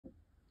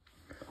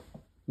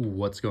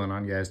What's going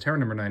on, guys? Tower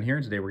number 9 here.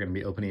 Today we're going to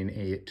be opening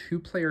a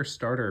 2-player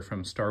starter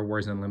from Star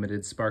Wars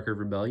Unlimited Spark of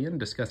Rebellion,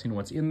 discussing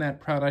what's in that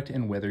product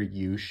and whether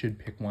you should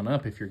pick one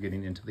up if you're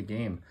getting into the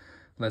game.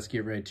 Let's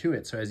get right to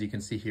it. So as you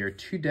can see here,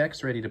 2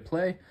 decks ready to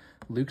play.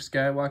 Luke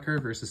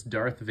Skywalker versus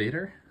Darth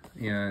Vader.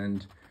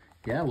 And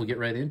yeah, we'll get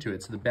right into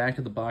it. So the back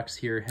of the box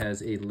here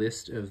has a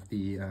list of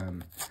the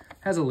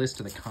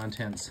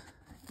contents,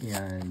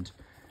 and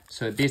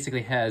so it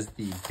basically has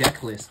the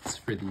deck lists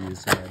for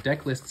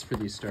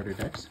these starter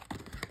decks.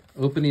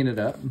 Opening it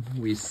up,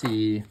 we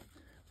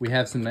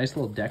have some nice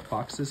little deck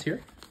boxes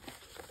here.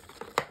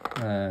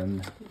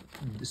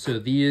 So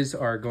these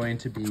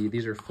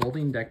are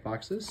folding deck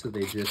boxes. So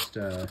they just,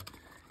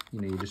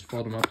 you just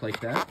fold them up like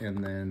that,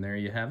 and then there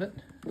you have it.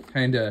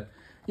 Kind of,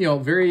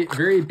 very,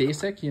 very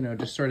basic,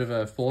 just sort of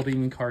a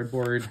folding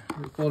cardboard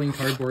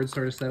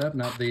sort of setup.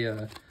 Not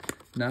the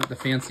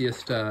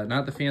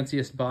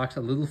fanciest box,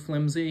 a little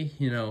flimsy,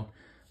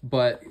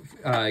 but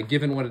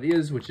given what it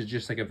is, which is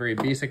just like a very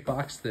basic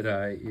box that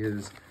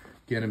is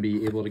going to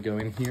be able to go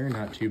in here,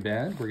 not too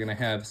bad. We're going to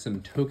have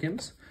some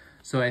tokens.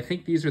 So I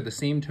think these are the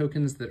same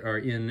tokens that are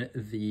in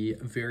the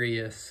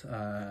various,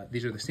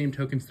 these are the same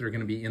tokens that are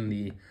going to be in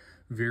the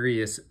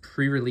various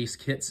pre-release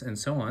kits and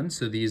so on.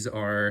 So these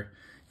are,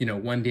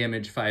 1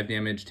 damage, 5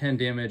 damage, 10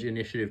 damage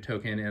initiative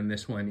token, and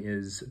this one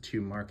is to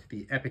mark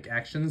the epic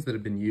actions that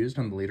have been used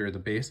on the leader of the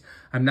base.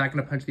 I'm not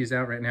going to punch these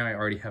out right now. I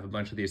already have a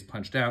bunch of these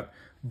punched out,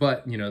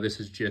 but this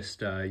is just,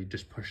 you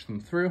just push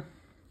them through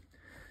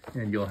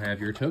and you'll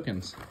have your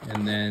tokens.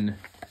 And then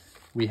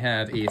we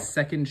have a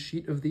second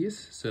sheet of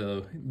these.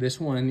 So this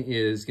one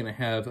is going to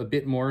have a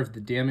bit more of the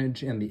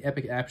damage and the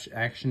epic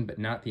action, but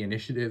not the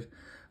initiative.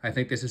 I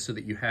think this is so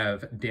that you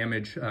have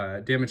damage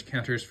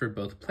counters for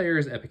both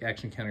players, epic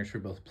action counters for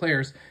both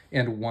players,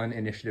 and 1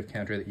 initiative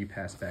counter that you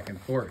pass back and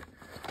forth.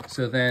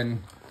 So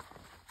then,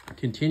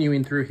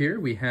 continuing through here,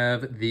 we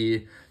have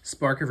the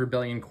Spark of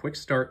Rebellion Quick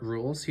Start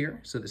rules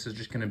here. So this is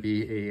just going to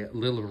be a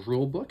little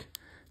rule book.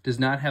 Does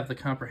not have the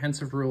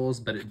comprehensive rules,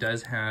 but it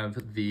does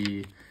have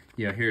the,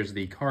 here's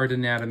the card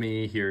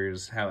anatomy,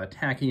 here's how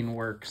attacking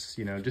works,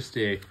 just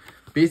a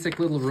basic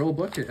little rule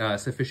book,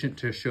 sufficient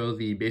to show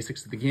the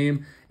basics of the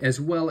game,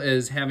 as well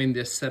as having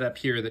this setup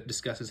here that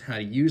discusses how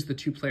to use the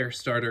 2-player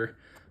starter,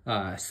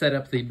 set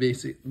up the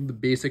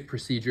basic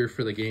procedure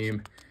for the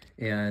game,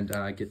 and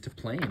get to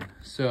playing.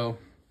 So,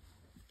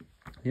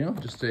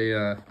 just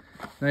a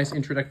nice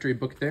introductory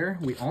book there.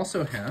 We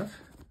also have,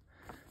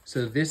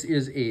 so this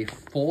is a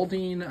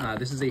folding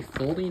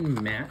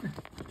mat,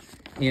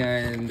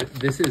 and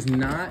this is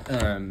not,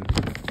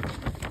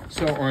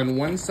 so on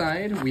one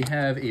side, we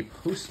have a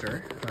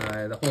poster.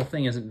 The whole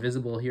thing isn't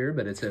visible here,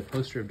 but it's a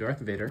poster of Darth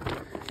Vader.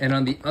 And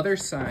on the other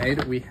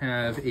side, we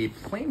have a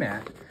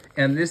playmat.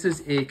 And this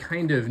is a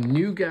kind of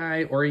new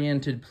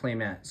guy-oriented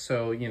playmat.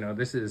 So,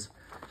 this is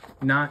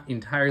not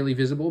entirely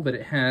visible, but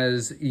it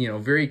has,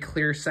 very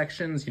clear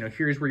sections.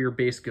 Here's where your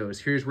base goes.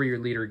 Here's where your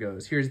leader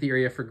goes. Here's the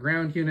area for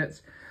ground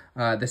units.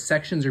 The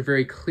sections are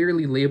very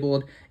clearly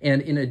labeled,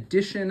 and in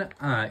addition,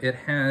 it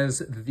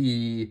has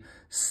the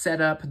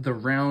setup, the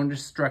round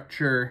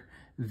structure,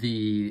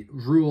 the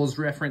rules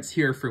reference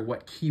here for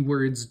what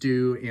keywords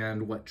do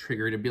and what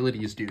triggered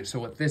abilities do. So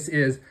what this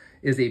is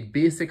a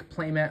basic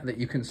playmat that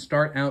you can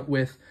start out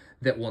with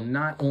that will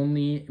not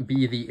only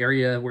be the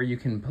area where you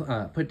can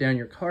put down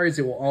your cards,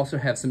 it will also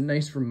have some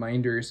nice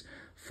reminders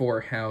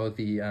for how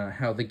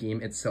the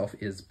game itself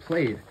is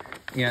played.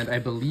 And I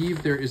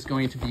believe there is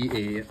going to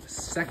be a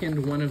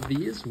second one of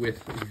these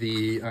with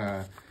the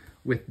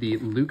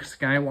Luke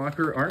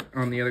Skywalker art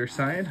on the other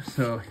side.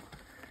 So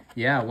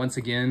yeah, once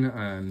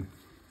again,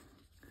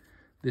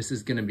 this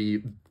is going to be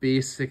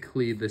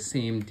basically the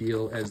same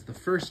deal as the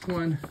first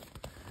one,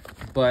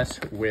 but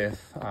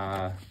with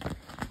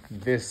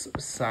this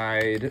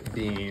side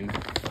being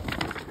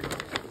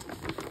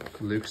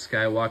Luke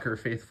Skywalker,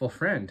 faithful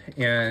friend.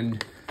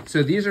 And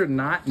so these are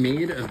not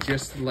made of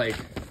just like,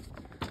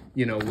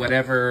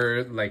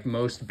 whatever, like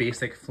most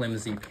basic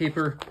flimsy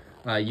paper.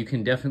 You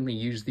can definitely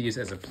use these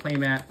as a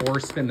playmat or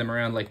spin them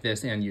around like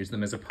this and use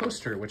them as a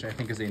poster, which I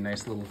think is a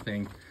nice little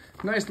thing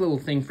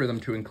for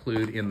them to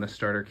include in the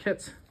starter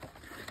kits.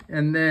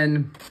 And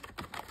then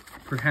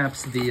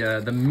perhaps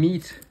the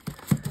meat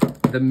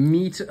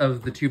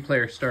of the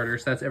 2-player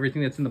starters. That's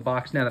everything that's in the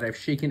box now that I've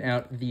shaken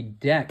out the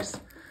decks.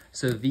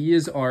 So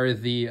these are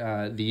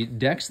the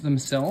decks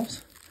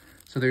themselves.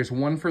 So there's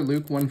one for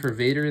Luke, one for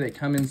Vader. They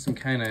come in some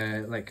kind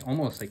of like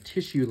almost like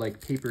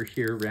tissue-like paper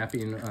here,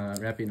 wrapping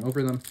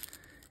over them.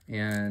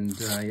 And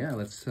yeah,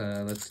 let's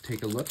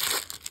take a look.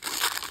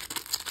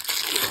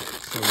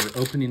 So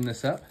we're opening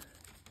this up.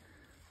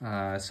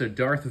 So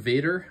Darth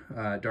Vader,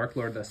 Dark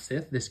Lord of the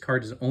Sith. This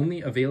card is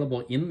only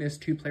available in this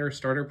 2-player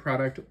starter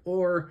product,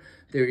 or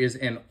there is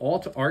an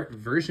alt art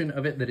version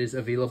of it that is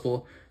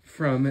available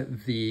from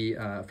the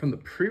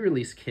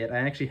pre-release kit. I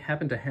actually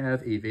happen to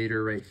have a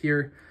Vader right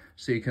here,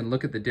 so you can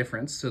look at the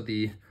difference. So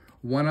the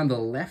one on the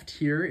left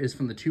here is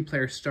from the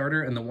 2-player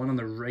starter, and the one on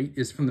the right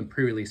is from the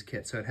pre-release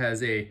kit. So it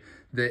has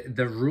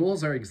the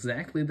rules are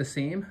exactly the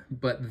same,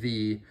 but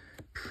the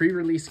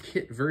pre-release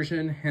kit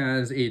version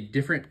has a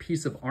different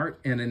piece of art,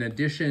 and in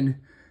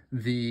addition,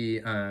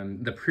 the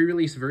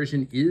pre-release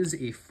version is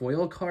a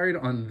foil card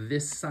on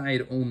this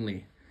side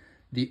only.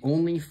 The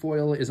only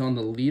foil is on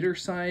the leader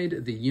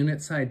side. The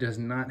unit side does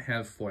not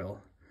have foil.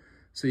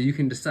 So you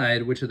can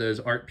decide which of those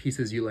art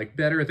pieces you like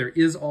better. There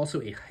is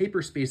also a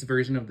hyperspace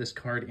version of this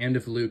card and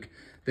of Luke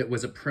that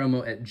was a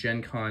promo at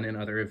Gen Con and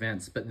other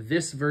events. But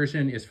this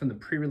version is from the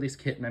pre-release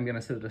kit, and I'm going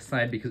to set it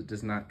aside because it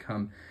does not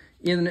come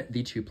in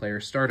the 2-player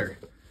starter.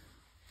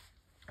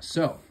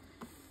 So,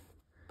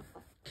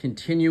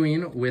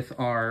 continuing with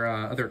our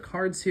other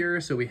cards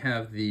here. So we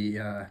have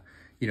the,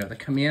 the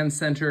command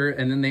center,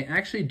 and then they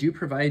actually do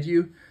provide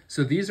you.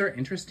 So these are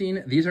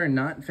interesting. These are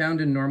not found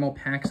in normal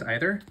packs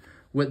either.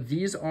 What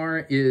these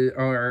are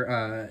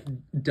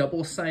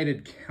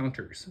double-sided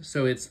counters.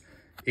 So it's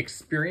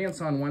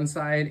experience on one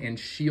side and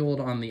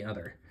shield on the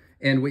other.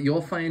 And what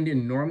you'll find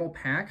in normal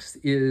packs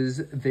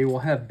is they will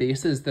have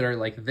bases that are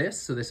like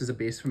this. So this is a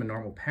base from a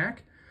normal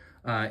pack.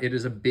 It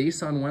is a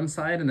base on one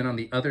side, and then on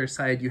the other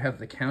side you have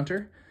the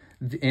counter.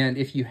 And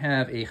if you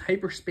have a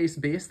hyperspace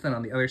base, then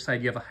on the other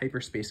side you have a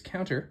hyperspace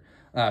counter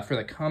for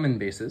the common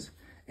bases.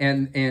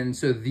 And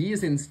so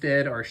these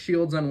instead are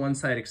shields on one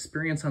side,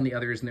 experience on the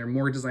others, and they're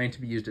more designed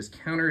to be used as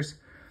counters.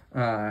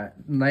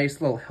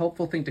 Nice little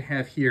helpful thing to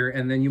have here.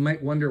 And then you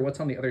might wonder what's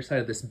on the other side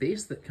of this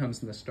base that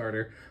comes in the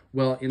starter.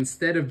 Well,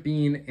 instead of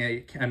being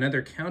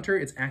another counter,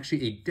 it's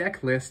actually a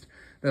deck list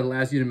that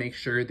allows you to make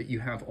sure that you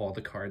have all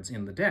the cards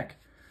in the deck.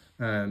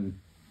 And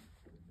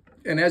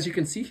as you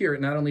can see here,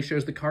 it not only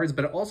shows the cards,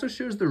 but it also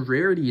shows the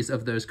rarities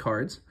of those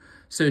cards.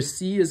 So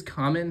C is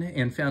common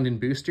and found in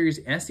boosters.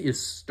 S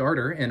is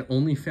starter and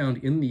only found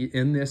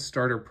in this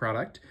starter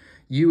product.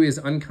 U is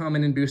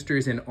uncommon in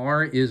boosters, and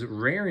R is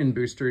rare in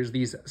boosters.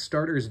 These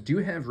starters do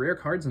have rare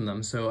cards in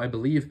them. So I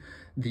believe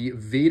the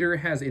Vader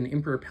has an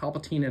Emperor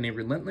Palpatine and a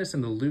Relentless,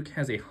 and the Luke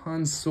has a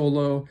Han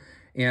Solo.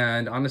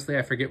 And honestly,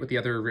 I forget what the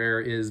other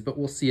rare is, but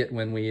we'll see it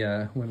when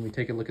we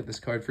take a look at this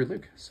card for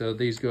Luke. So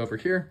these go over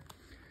here.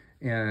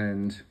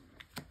 And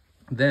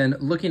then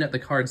looking at the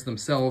cards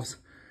themselves,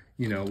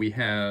 we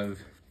have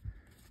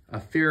a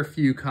fair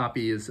few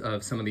copies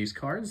of some of these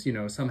cards.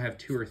 Some have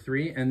 2 or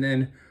 3. And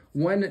then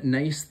one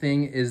nice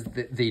thing is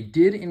that they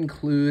did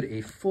include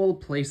a full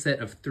playset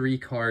of 3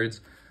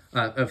 cards,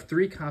 of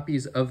 3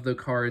 copies of the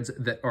cards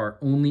that are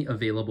only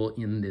available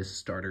in this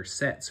starter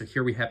set. So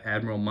here we have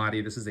Admiral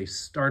Mahdi. This is a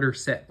starter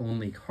set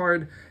only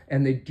card,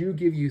 and they do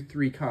give you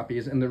 3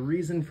 copies. And the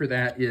reason for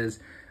that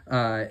is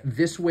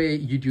this way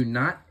you do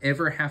not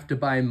ever have to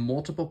buy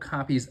multiple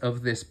copies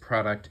of this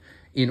product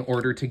in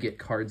order to get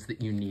cards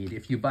that you need.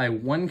 If you buy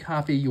 1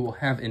 copy, you will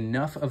have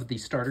enough of the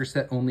starter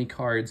set only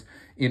cards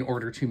in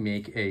order to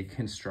make a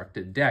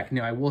constructed deck.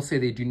 Now, I will say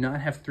they do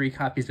not have 3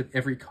 copies of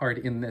every card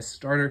in this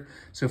starter.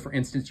 So for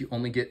instance, you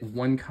only get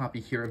 1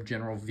 copy here of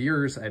General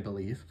Veers, I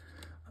believe.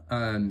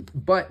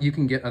 But you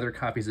can get other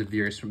copies of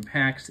Veers from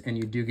packs, and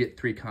you do get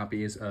 3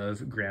 copies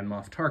of Grand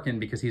Moff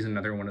Tarkin because he's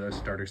another one of those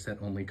starter set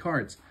only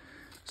cards.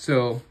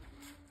 So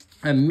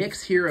a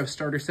mix here of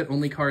starter set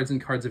only cards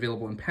and cards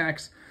available in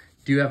packs.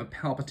 Do have a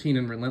Palpatine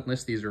and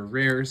Relentless. These are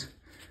rares.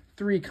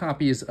 3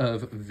 copies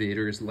of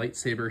Vader's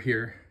lightsaber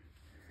here.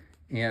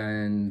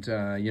 And,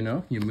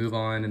 you move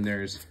on, and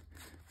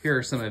here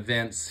are some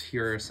events.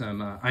 Here are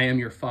some, I Am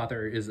Your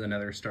Father is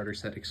another starter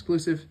set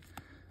exclusive.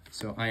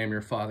 So I Am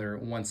Your Father,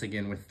 once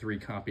again, with 3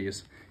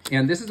 copies.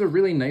 And this is a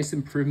really nice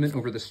improvement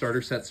over the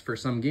starter sets for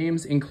some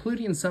games,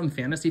 including some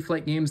Fantasy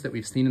Flight games that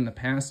we've seen in the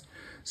past.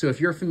 So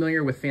if you're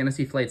familiar with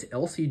Fantasy Flight's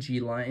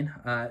LCG line,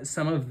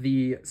 some of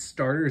the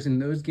starters in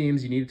those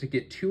games, you needed to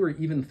get 2 or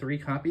even 3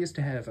 copies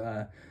to have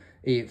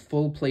a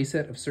full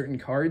playset of certain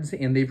cards.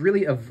 And they've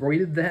really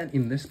avoided that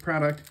in this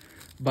product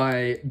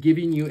by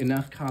giving you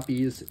enough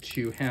copies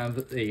to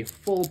have a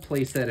full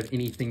playset of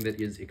anything that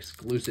is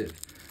exclusive.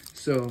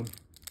 So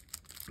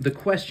the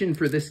question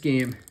for this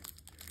game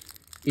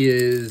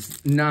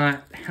is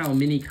not how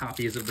many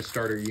copies of the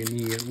starter you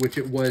need, which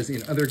it was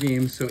in other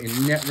games. So in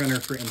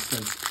Netrunner, for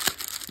instance,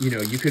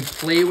 you could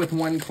play with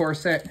 1 core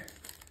set.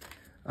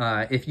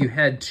 If you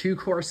had 2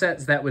 core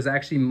sets, that was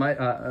actually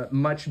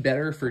much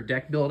better for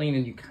deck building,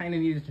 and you kind of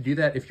needed to do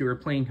that if you were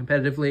playing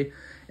competitively.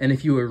 And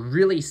if you were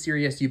really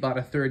serious, you bought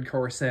a 3rd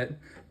core set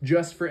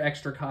just for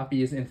extra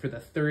copies and for the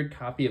 3rd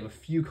copy of a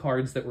few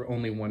cards that were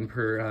only 1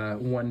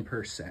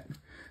 per set.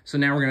 So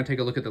now we're going to take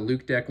a look at the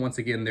Luke deck. Once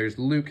again, there's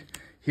Luke.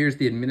 Here's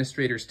the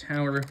Administrator's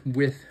Tower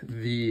with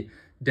the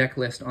deck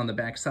list on the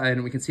back side,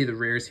 and we can see the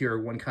rares here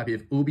are 1 copy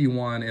of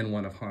Obi-Wan and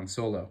 1 of Han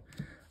Solo.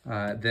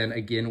 Then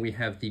again, we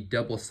have the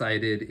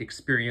double-sided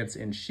Experience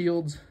and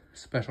Shields,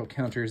 special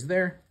counters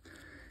there.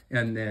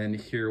 And then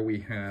here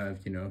we have,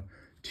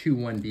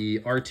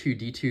 2-1B.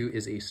 R2-D2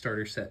 is a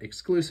starter set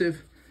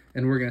exclusive.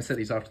 And we're going to set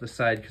these off to the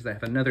side because I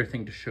have another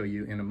thing to show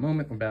you in a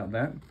moment about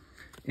that.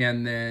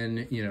 And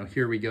then,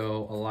 here we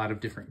go, a lot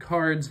of different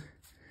cards.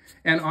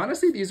 And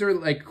honestly, these are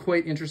like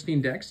quite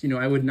interesting decks.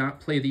 I would not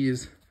play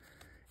these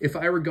if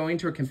I were going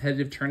to a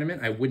competitive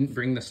tournament, I wouldn't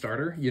bring the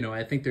starter. You know,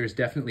 I think there's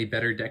definitely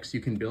better decks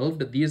you can build,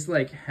 but these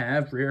like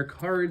have rare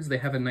cards. They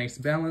have a nice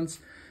balance.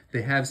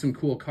 They have some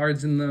cool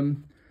cards in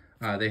them.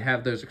 They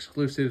have those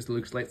exclusives, the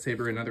Luke's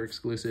lightsaber, another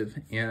exclusive,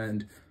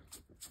 and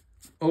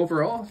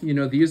overall, you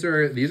know, these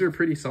are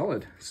pretty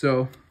solid.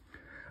 So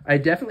I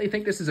definitely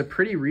think this is a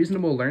pretty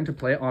reasonable learn to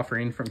play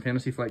offering from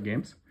Fantasy Flight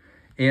Games.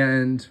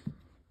 And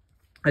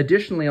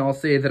additionally, I'll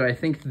say that I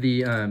think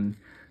the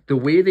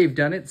way they've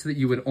done it so that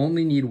you would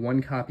only need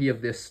one copy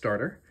of this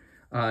starter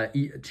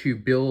to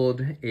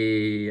build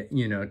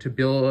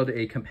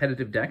a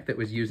competitive deck that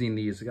was using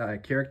these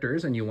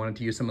characters, and you wanted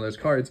to use some of those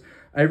cards,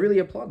 I really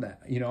applaud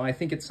that. You know, I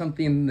think it's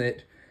something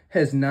that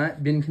has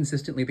not been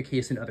consistently the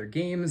case in other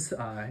games,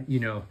 you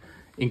know,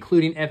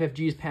 including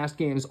FFG's past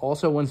games,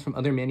 also ones from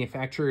other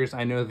manufacturers.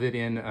 I know that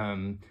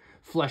in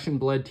Flesh and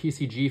Blood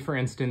TCG, for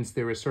instance,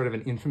 there was sort of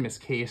an infamous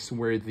case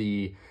where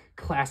the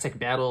Classic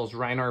Battles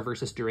Rhinar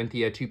versus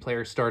Dorinthia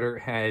 2-player starter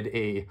had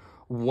a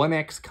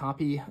 1x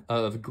copy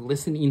of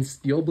Glistening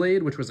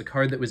Steelblade, which was a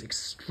card that was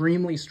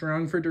extremely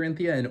strong for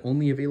Dorinthia and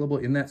only available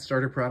in that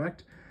starter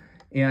product.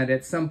 And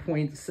at some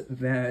points,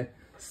 the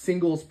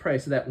singles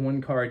price of that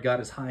one card got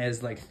as high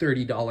as like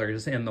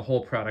 $30, and the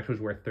whole product was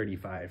worth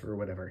 $35 or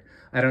whatever.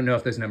 I don't know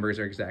if those numbers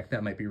are exact,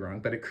 that might be wrong,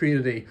 but it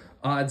created a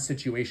odd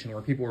situation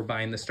where people were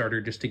buying the starter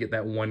just to get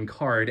that one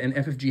card, and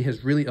FFG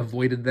has really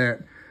avoided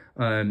that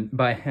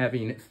by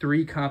having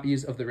 3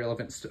 copies of the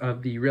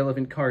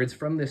relevant cards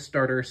from this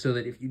starter, so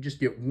that if you just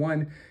get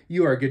one,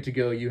 you are good to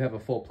go. You have a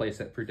full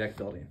playset for deck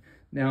building.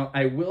 Now,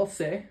 I will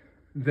say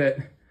that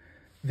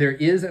there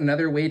is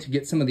another way to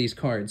get some of these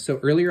cards. So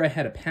earlier I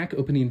had a pack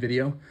opening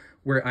video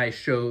where I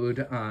showed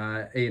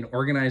an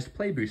organized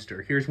play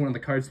booster. Here's one of the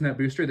cards in that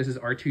booster. This is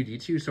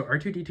R2-D2. So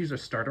R2-D2 is a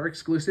starter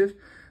exclusive,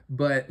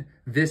 but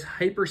this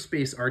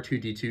hyperspace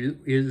R2-D2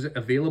 is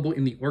available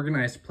in the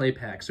organized play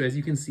pack. So as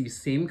you can see,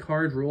 same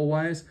card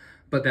rule-wise,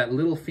 but that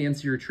little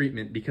fancier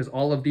treatment, because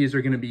all of these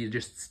are going to be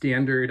just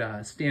standard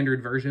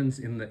versions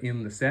in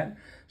the set.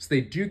 So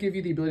they do give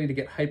you the ability to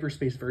get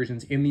hyperspace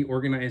versions in the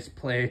organized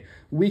play,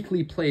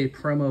 weekly play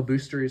promo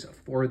boosters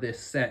for this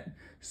set.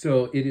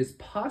 So it is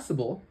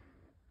possible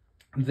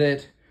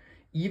that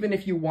even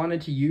if you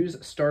wanted to use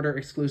starter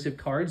exclusive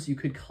cards, you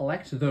could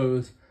collect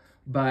those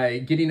by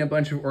getting a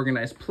bunch of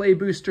organized play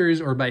boosters,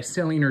 or by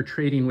selling or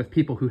trading with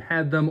people who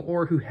had them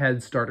or who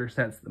had starter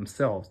sets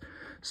themselves.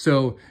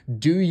 So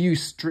do you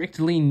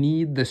strictly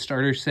need the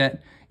starter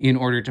set in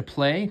order to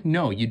play?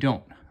 No, you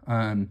don't.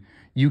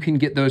 You can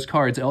get those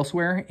cards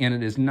elsewhere, and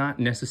it is not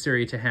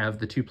necessary to have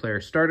the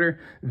 2-player starter.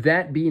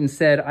 That being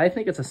said, I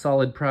think it's a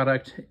solid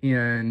product,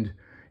 and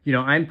you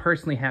know, I'm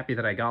personally happy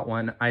that I got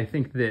one. I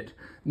think that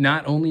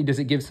not only does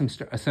it give some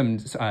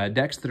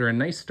decks that are a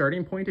nice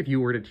starting point if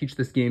you were to teach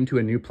this game to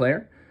a new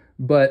player,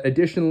 but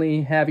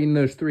additionally, having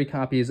those 3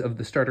 copies of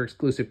the starter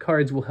exclusive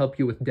cards will help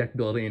you with deck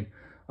building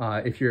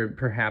if you're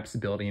perhaps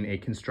building a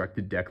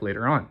constructed deck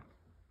later on.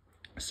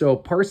 So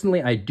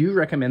personally, I do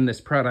recommend this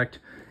product,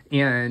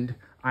 and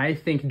I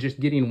think just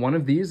getting one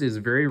of these is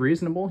very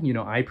reasonable. You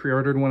know, I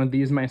pre-ordered one of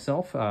these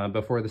myself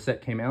before the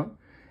set came out.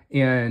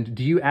 And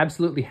do you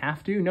absolutely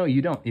have to? No,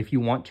 you don't. If you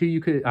want to,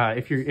 you could.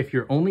 If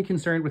you're only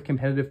concerned with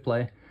competitive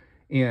play,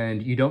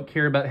 and you don't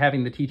care about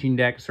having the teaching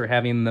decks or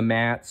having the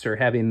mats or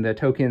having the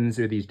tokens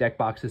or these deck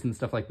boxes and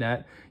stuff like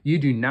that, you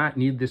do not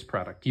need this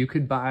product. You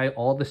could buy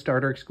all the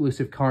starter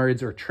exclusive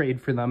cards or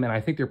trade for them, and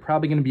I think they're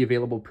probably going to be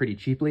available pretty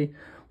cheaply.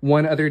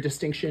 One other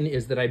distinction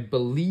is that I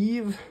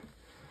believe,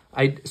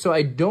 so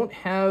I don't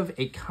have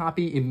a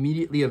copy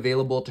immediately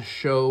available to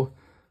show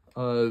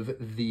of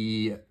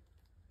the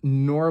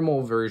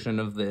normal version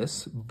of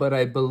this, but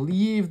I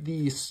believe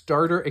the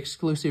starter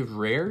exclusive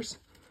rares,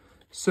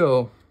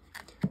 so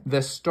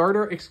the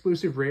starter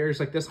exclusive rares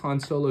like this Han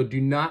Solo do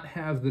not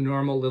have the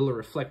normal little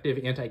reflective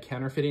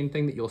anti-counterfeiting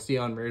thing that you'll see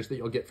on rares that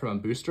you'll get from a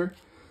booster.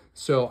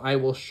 So I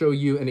will show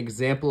you an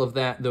example of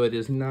that, though it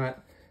is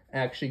not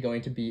actually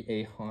going to be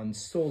a Han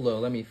Solo.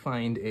 Let me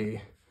find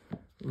a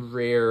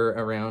rare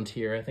around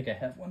here. I think I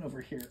have one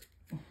over here.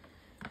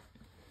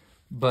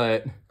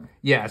 But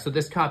yeah, so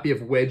this copy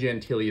of Wedge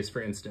Antilles,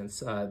 for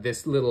instance,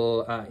 this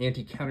little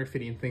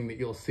anti-counterfeiting thing that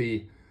you'll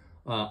see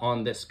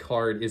on this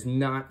card is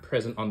not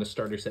present on the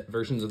starter set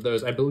versions of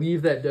those. I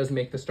believe that does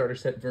make the starter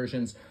set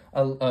versions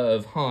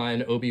of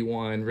Han,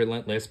 Obi-Wan,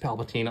 Relentless,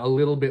 Palpatine a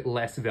little bit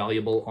less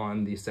valuable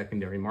on the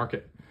secondary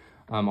market.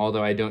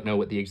 Although I don't know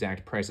what the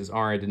exact prices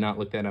are. I did not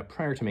look that up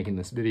prior to making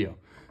this video.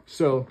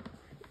 So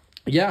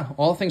yeah,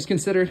 all things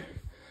considered,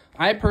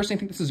 I personally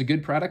think this is a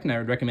good product, and I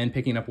would recommend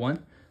picking up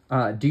one.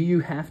 Do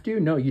you have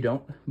to? No, you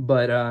don't.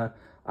 But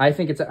I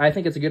think it's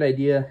a good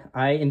idea.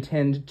 I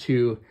intend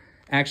to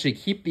actually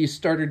keep these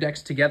starter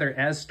decks together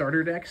as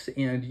starter decks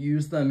and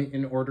use them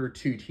in order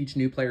to teach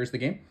new players the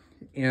game.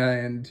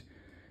 And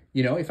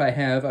you know, if I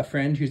have a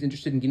friend who's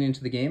interested in getting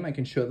into the game, I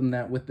can show them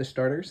that with the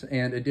starters.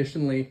 And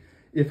additionally,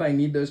 if I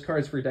need those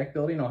cards for deck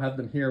building, I'll have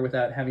them here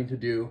without having to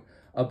do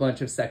a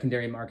bunch of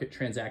secondary market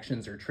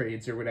transactions or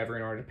trades or whatever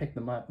in order to pick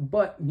them up.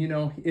 But you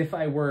know, if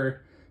I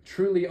were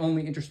truly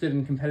only interested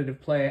in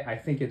competitive play, I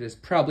think it is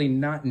probably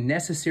not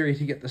necessary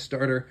to get the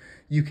starter.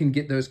 You can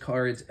get those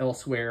cards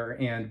elsewhere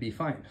and be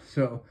fine.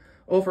 So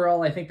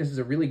overall, I think this is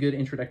a really good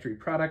introductory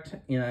product,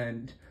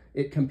 and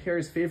it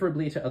compares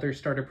favorably to other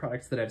starter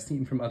products that I've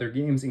seen from other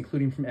games,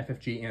 including from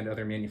FFG and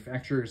other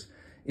manufacturers,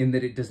 in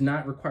that it does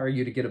not require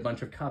you to get a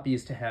bunch of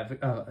copies to have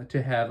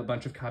a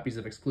bunch of copies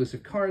of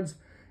exclusive cards.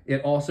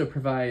 It also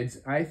provides,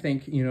 I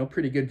think, you know,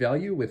 pretty good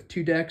value with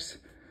 2 decks,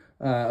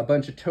 a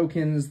bunch of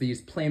tokens,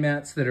 these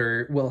playmats that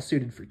are well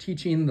suited for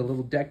teaching, the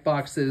little deck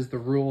boxes, the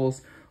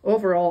rules.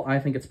 Overall, I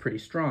think it's pretty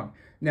strong.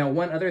 Now,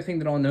 one other thing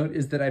that I'll note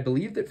is that I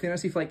believe that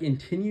Fantasy Flight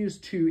continues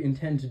to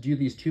intend to do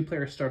these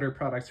 2-player starter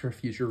products for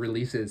future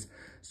releases.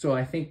 So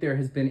I think there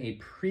has been a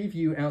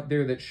preview out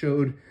there that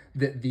showed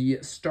that the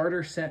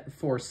starter set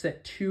for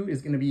set 2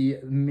 is going to be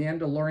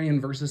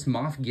Mandalorian versus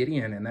Moff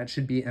Gideon, and that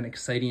should be an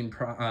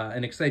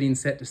exciting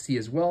set to see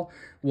as well.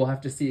 We'll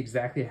have to see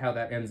exactly how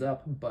that ends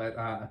up,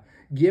 but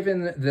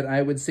given that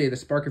I would say the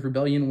Spark of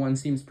Rebellion one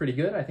seems pretty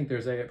good, I think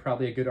there's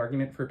probably a good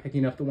argument for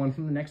picking up the one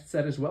from the next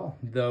set as well.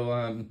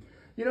 Though,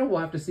 you know, we'll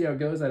have to see how it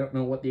goes. I don't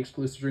know what the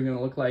exclusives are going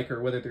to look like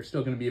or whether they're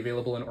still going to be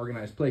available in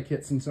organized play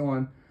kits and so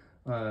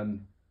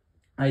on.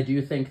 I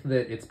do think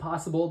that it's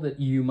possible that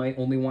you might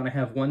only want to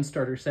have one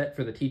starter set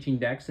for the teaching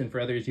decks, and for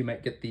others you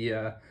might get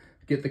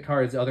the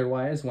cards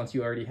otherwise once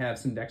you already have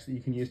some decks that you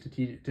can use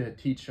to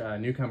teach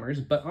newcomers.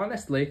 But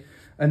honestly,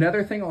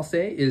 another thing I'll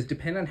say is,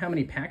 depending on how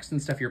many packs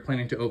and stuff you're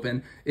planning to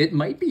open, it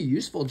might be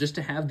useful just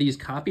to have these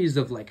copies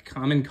of like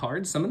common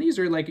cards. Some of these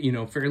are like, you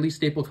know, fairly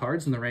staple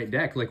cards in the right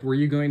deck. Like, were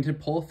you going to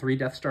pull 3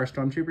 Death Star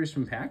Stormtroopers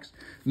from packs?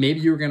 Maybe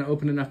you were going to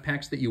open enough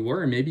packs that you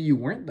were, maybe you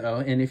weren't though.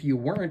 And if you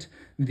weren't,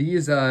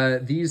 these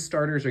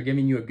starters are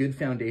giving you a good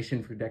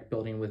foundation for deck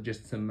building with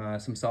just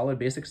some solid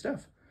basic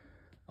stuff.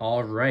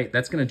 All right,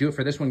 that's going to do it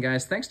for this one,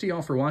 guys. Thanks to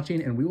y'all for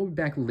watching, and we will be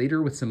back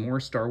later with some more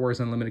Star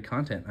Wars Unlimited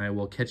content. I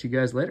will catch you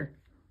guys later.